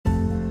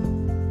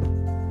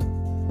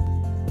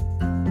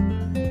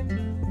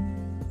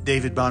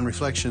David Bond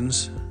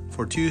Reflections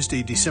for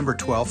Tuesday, December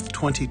 12th,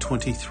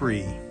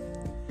 2023.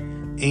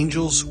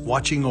 Angels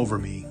Watching Over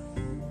Me.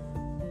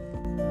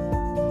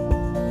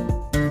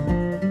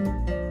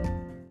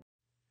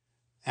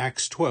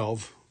 Acts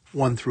 12,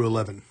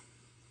 1-11.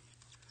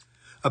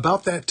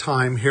 About that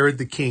time, Herod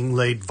the king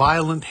laid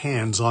violent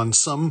hands on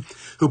some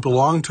who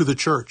belonged to the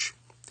church.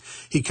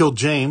 He killed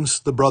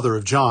James, the brother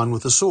of John,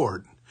 with a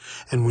sword.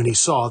 And when he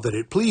saw that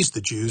it pleased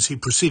the Jews, he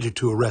proceeded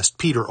to arrest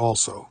Peter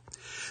also.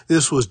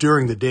 This was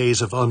during the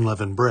days of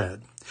unleavened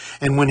bread.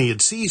 And when he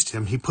had seized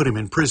him, he put him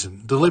in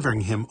prison,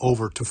 delivering him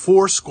over to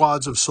 4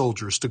 squads of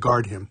soldiers to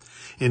guard him,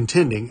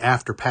 intending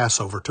after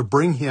Passover to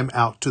bring him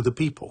out to the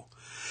people.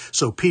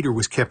 So Peter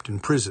was kept in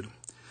prison,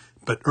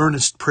 but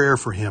earnest prayer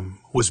for him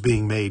was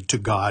being made to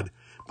God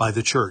by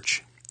the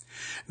church.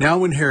 Now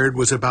when Herod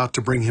was about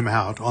to bring him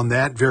out, on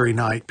that very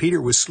night Peter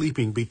was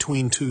sleeping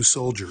between 2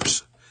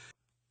 soldiers,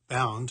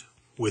 bound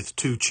with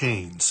 2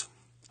 chains.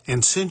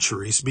 And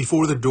sentries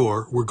before the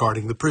door were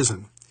guarding the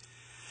prison.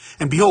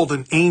 And behold,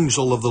 an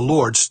angel of the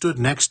Lord stood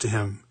next to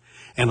him,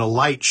 and a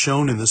light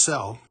shone in the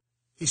cell.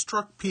 He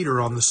struck Peter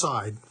on the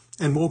side,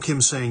 and woke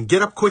him, saying,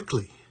 "Get up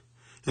quickly."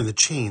 And the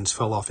chains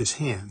fell off his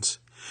hands.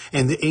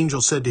 And the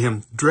angel said to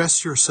him,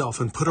 "Dress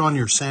yourself and put on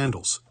your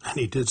sandals." And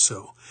he did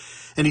so.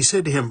 And he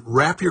said to him,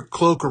 "Wrap your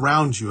cloak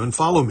around you and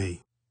follow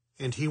me."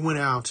 And he went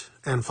out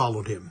and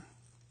followed him.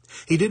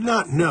 He did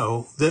not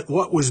know that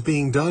what was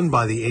being done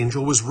by the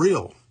angel was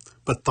real,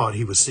 but thought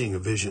he was seeing a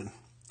vision.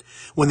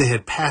 When they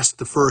had passed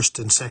the first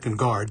and second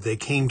guard, they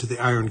came to the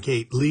iron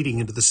gate leading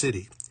into the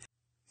city.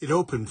 It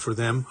opened for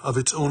them of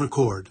its own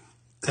accord,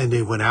 and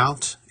they went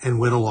out and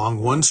went along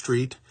one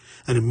street,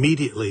 and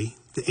immediately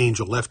the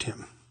angel left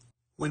him.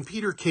 When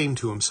Peter came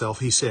to himself,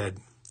 he said,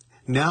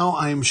 "Now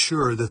I am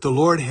sure that the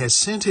Lord has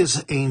sent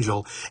his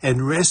angel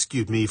and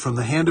rescued me from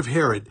the hand of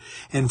Herod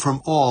and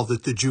from all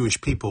that the Jewish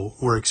people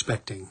were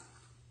expecting."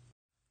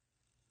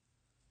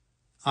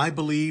 I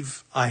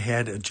believe I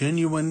had a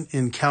genuine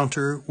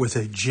encounter with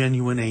a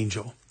genuine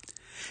angel.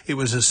 It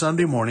was a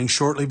Sunday morning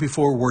shortly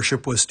before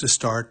worship was to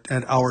start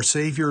at Our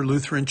Savior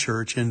Lutheran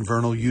Church in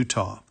Vernal,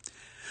 Utah.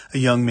 A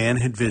young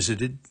man had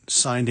visited,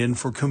 signed in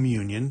for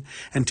communion,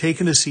 and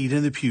taken a seat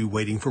in the pew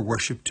waiting for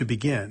worship to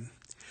begin.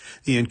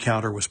 The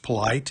encounter was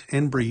polite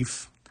and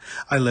brief.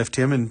 I left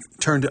him and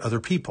turned to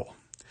other people.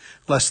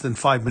 Less than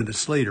 5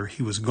 minutes later,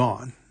 he was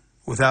gone,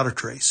 without a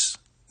trace.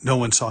 No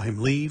one saw him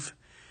leave.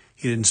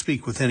 He didn't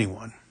speak with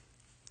anyone.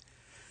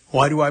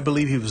 Why do I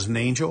believe he was an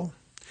angel?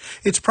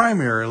 It's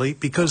primarily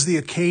because the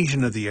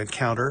occasion of the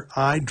encounter,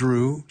 I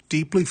drew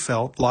deeply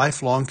felt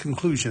lifelong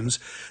conclusions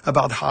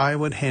about how I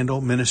would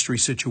handle ministry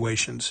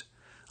situations.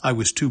 I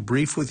was too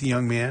brief with the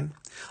young man.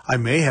 I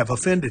may have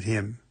offended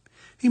him.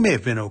 He may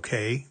have been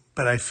okay,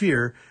 but I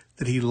fear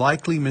that he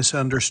likely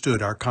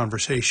misunderstood our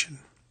conversation.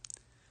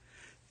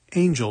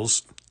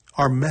 Angels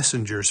are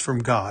messengers from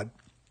God.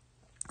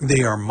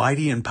 They are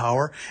mighty in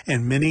power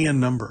and many in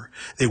number.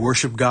 They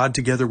worship God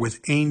together with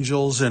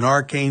angels and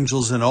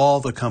archangels and all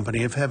the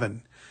company of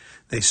heaven.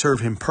 They serve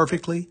him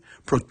perfectly,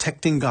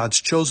 protecting God's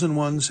chosen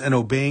ones and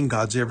obeying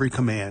God's every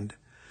command.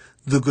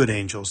 The good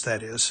angels,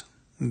 that is.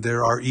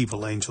 There are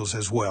evil angels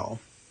as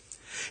well.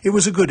 It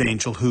was a good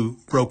angel who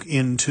broke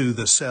into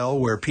the cell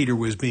where Peter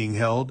was being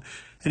held,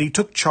 and he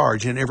took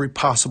charge in every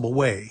possible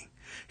way.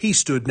 He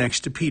stood next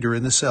to Peter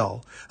in the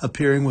cell,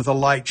 appearing with a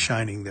light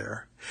shining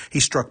there.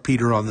 He struck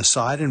Peter on the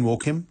side and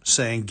woke him,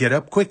 saying, "Get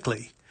up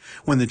quickly."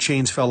 When the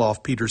chains fell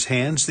off Peter's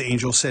hands, the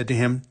angel said to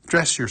him,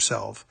 "Dress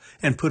yourself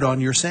and put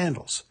on your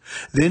sandals."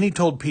 Then he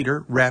told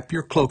Peter, "Wrap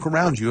your cloak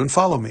around you and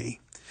follow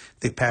me."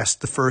 They passed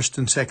the first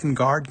and second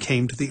guard,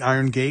 came to the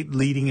iron gate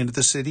leading into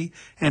the city,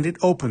 and it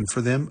opened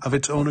for them of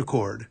its own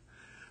accord.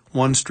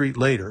 1 street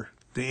later,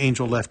 the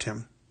angel left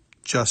him,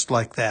 just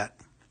like that.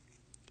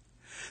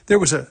 There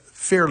was a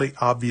fairly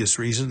obvious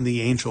reason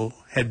the angel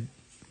had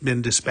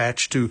been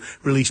dispatched to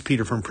release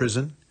Peter from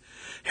prison.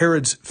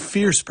 Herod's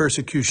fierce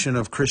persecution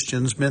of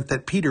Christians meant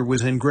that Peter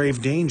was in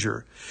grave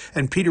danger,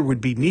 and Peter would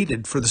be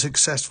needed for the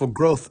successful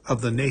growth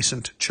of the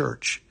nascent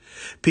church.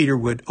 Peter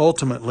would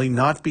ultimately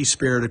not be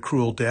spared a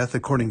cruel death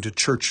according to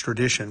church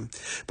tradition,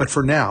 but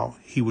for now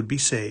he would be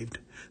saved.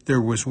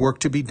 There was work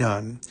to be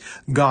done.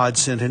 God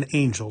sent an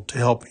angel to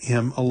help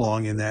him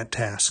along in that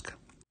task.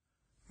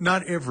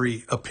 Not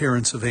every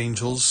appearance of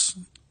angels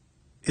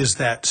is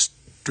that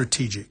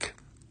strategic,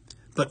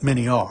 but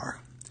many are.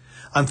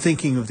 I'm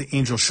thinking of the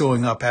angel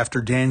showing up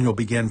after Daniel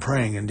began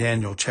praying in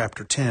Daniel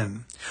chapter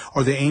 10,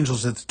 or the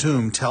angels at the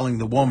tomb telling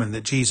the woman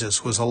that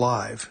Jesus was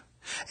alive.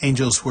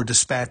 Angels were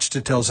dispatched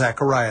to tell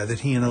Zechariah that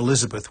he and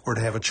Elizabeth were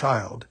to have a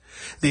child.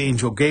 The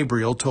angel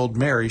Gabriel told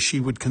Mary she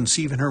would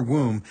conceive in her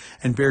womb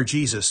and bear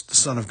Jesus, the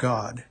Son of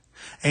God.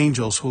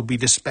 Angels will be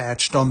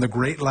dispatched on the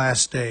great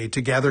last day to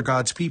gather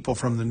God's people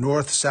from the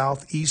north,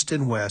 south, east,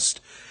 and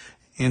west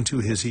into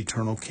his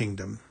eternal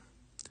kingdom.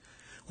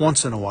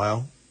 Once in a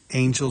while,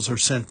 angels are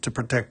sent to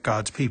protect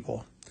God's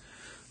people.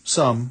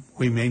 Some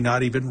we may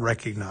not even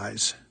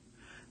recognize.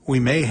 We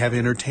may have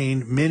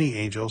entertained many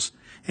angels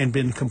and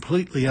been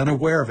completely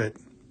unaware of it.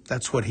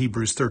 That's what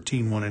Hebrews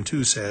 13:1 and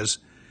 2 says.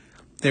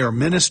 They are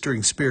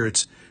ministering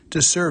spirits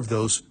to serve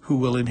those who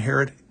will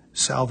inherit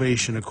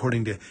salvation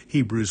according to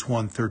Hebrews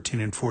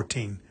 1:13 and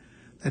 14.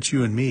 That's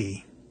you and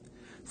me.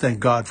 Thank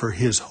God for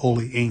His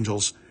holy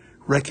angels,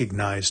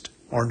 recognized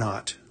or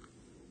not.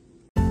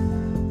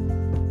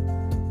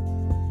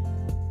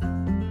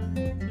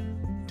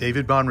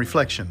 David Bond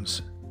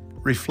Reflections,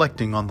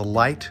 reflecting on the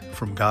light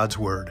from God's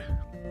Word.